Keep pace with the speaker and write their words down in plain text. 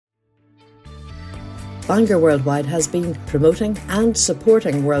Bangor Worldwide has been promoting and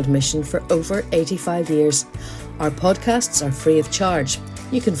supporting World Mission for over 85 years. Our podcasts are free of charge.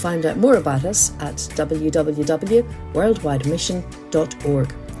 You can find out more about us at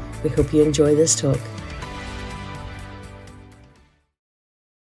www.worldwidemission.org. We hope you enjoy this talk.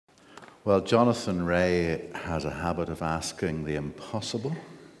 Well, Jonathan Ray has a habit of asking the impossible.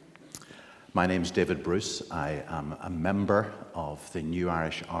 My name's David Bruce. I am a member of the New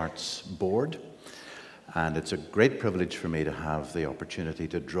Irish Arts Board, and it's a great privilege for me to have the opportunity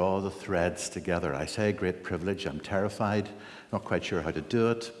to draw the threads together. I say great privilege, I'm terrified, not quite sure how to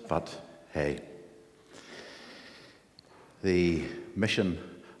do it, but hey. The mission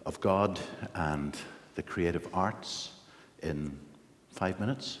of God and the creative arts in 5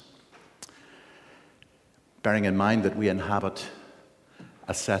 minutes. Bearing in mind that we inhabit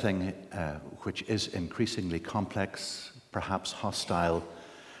a setting which is increasingly complex, perhaps hostile,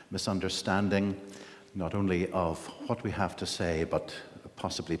 misunderstanding, not only of what we have to say, but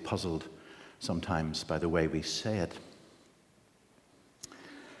possibly puzzled sometimes by the way we say it.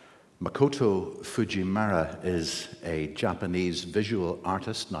 Makoto Fujimura is a Japanese visual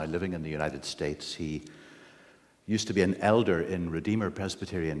artist now living in the United States. He used to be an elder in Redeemer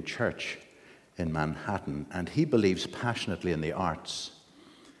Presbyterian Church in Manhattan, and he believes passionately in the arts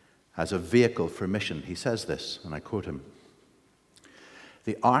as a vehicle for mission. He says this, and I quote him,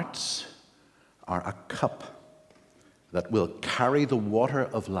 "The arts are a cup that will carry the water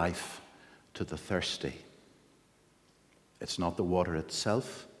of life to the thirsty. It's not the water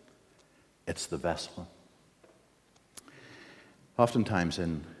itself, it's the vessel." Oftentimes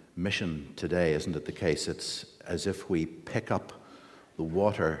in mission today, isn't it the case? It's as if we pick up the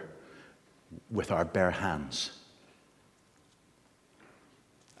water with our bare hands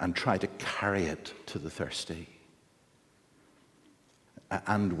and try to carry it to the thirsty.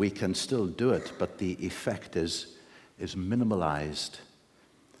 And we can still do it, but the effect is minimalized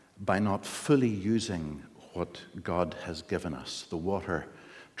by not fully using what God has given us. The water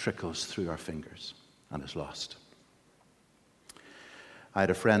trickles through our fingers and is lost. I had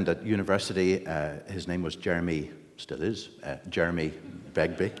a friend at university, his name was Jeremy, still is, Jeremy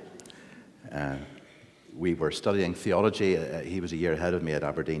Begbie. We were studying theology. He was a year ahead of me at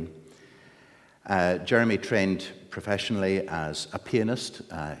Aberdeen. Jeremy trained professionally as a pianist.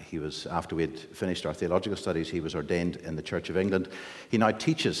 After we had finished our theological studies, he was ordained in the Church of England. He now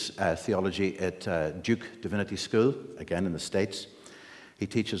teaches theology at Duke Divinity School, again in the States. He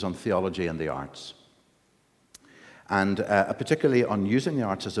teaches on theology and the arts. And particularly on using the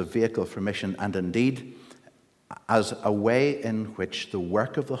arts as a vehicle for mission, and indeed as a way in which the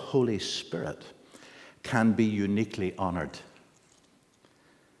work of the Holy Spirit can be uniquely honored.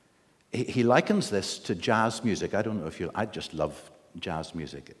 He likens this to jazz music. I don't know if I just love jazz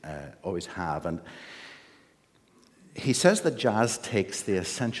music, always have. And he says that jazz takes the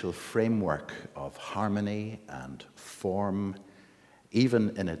essential framework of harmony and form,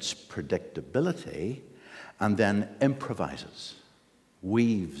 even in its predictability, and then improvises,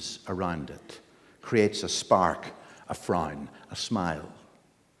 weaves around it, creates a spark, a frown, a smile,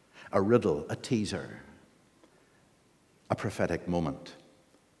 a riddle, a teaser, a prophetic moment.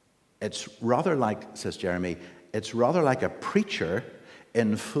 It's rather like, says Jeremy, it's rather like a preacher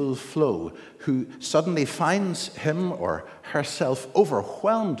in full flow who suddenly finds him or herself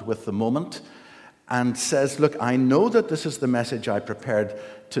overwhelmed with the moment and says, look, I know that this is the message I prepared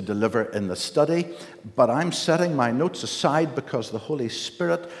to deliver in the study, but I'm setting my notes aside because the Holy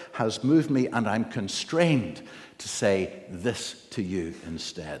Spirit has moved me and I'm constrained to say this to you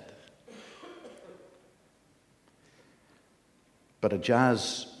instead. But a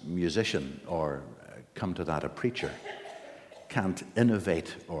jazz musician, or come to that, a preacher, can't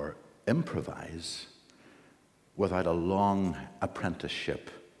innovate or improvise without a long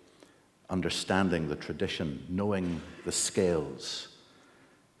apprenticeship, understanding the tradition, knowing the scales,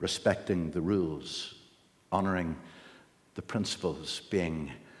 respecting the rules, honoring the principles,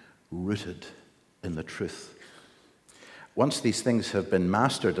 being rooted in the truth. Once these things have been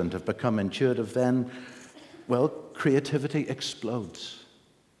mastered and have become intuitive, then, well, creativity explodes.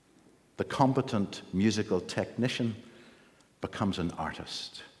 The competent musical technician becomes an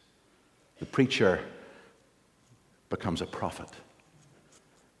artist. The preacher becomes a prophet.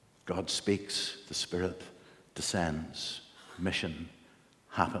 God speaks, the Spirit descends, mission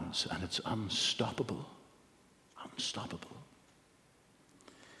happens, and it's unstoppable. Unstoppable.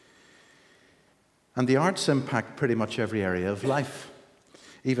 And the arts impact pretty much every area of life,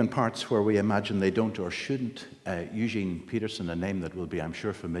 even parts where we imagine they don't or shouldn't. Eugene Peterson, a name that will be, I'm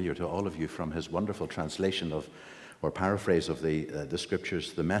sure, familiar to all of you from his wonderful translation of or paraphrase of the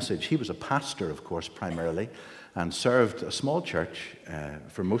scriptures, the message. He was a pastor, of course, primarily, and served a small church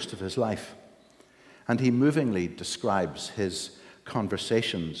for most of his life. And he movingly describes his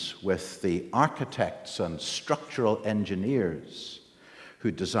conversations with the architects and structural engineers who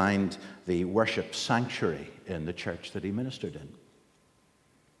designed the worship sanctuary in the church that he ministered in.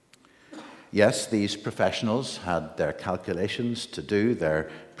 Yes, these professionals had their calculations to do, their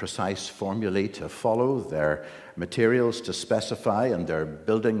precise formulae to follow, their materials to specify, and their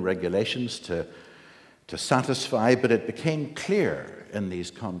building regulations to satisfy, but it became clear in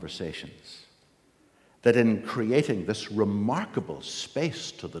these conversations that in creating this remarkable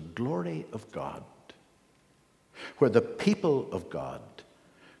space to the glory of God, where the people of God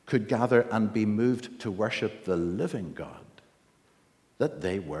could gather and be moved to worship the living God, that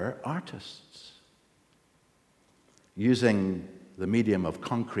they were artists. Using the medium of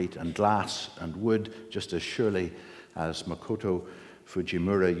concrete and glass and wood just as surely as Makoto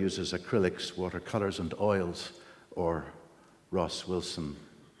Fujimura uses acrylics, watercolors, and oils, or Ross Wilson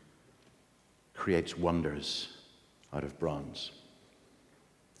creates wonders out of bronze.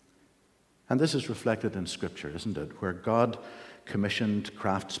 And this is reflected in Scripture, isn't it? Where God commissioned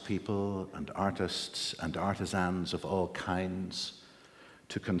craftspeople and artists and artisans of all kinds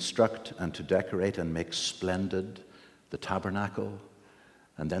to construct and to decorate and make splendid the tabernacle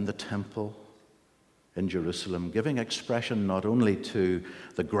and then the temple in Jerusalem, giving expression not only to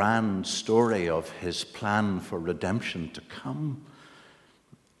the grand story of his plan for redemption to come,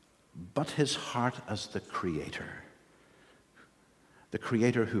 but his heart as the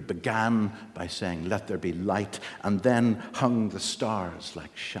creator who began by saying, "Let there be light," and then hung the stars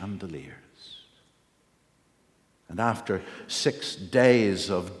like chandeliers. And after 6 days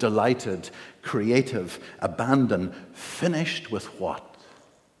of delighted, creative abandon, finished with what?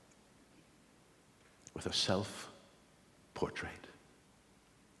 With a self-portrait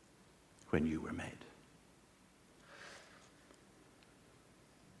when you were made.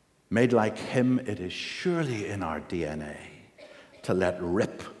 Made like him, it is surely in our DNA to let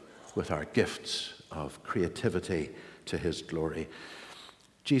rip with our gifts of creativity to his glory.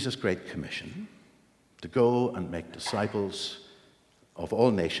 Jesus' great commission to go and make disciples of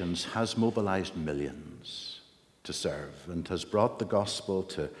all nations has mobilized millions to serve and has brought the gospel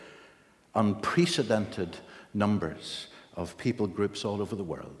to unprecedented numbers of people groups all over the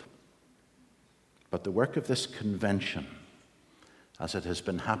world. But the work of this convention, as it has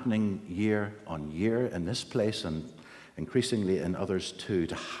been happening year on year in this place and increasingly in others too,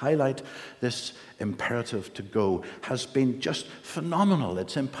 to highlight this imperative to go, has been just phenomenal.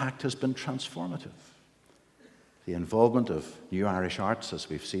 Its impact has been transformative. The involvement of New Irish Arts, as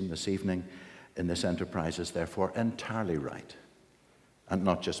we've seen this evening, in this enterprise is therefore entirely right, and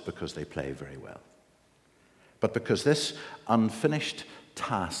not just because they play very well, but because this unfinished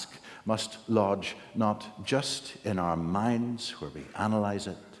task must lodge not just in our minds where we analyze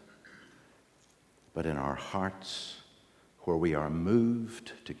it, but in our hearts where we are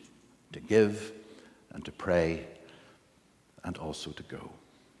moved to give and to pray and also to go.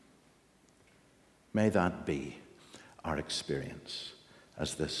 May that be our experience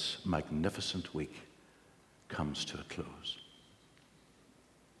as this magnificent week comes to a close.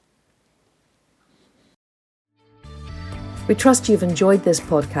 We trust you've enjoyed this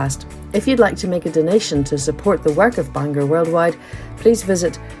podcast. If you'd like to make a donation to support the work of Bangor Worldwide, please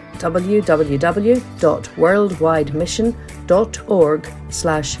visit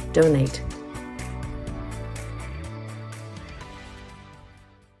www.worldwidemission.org/donate.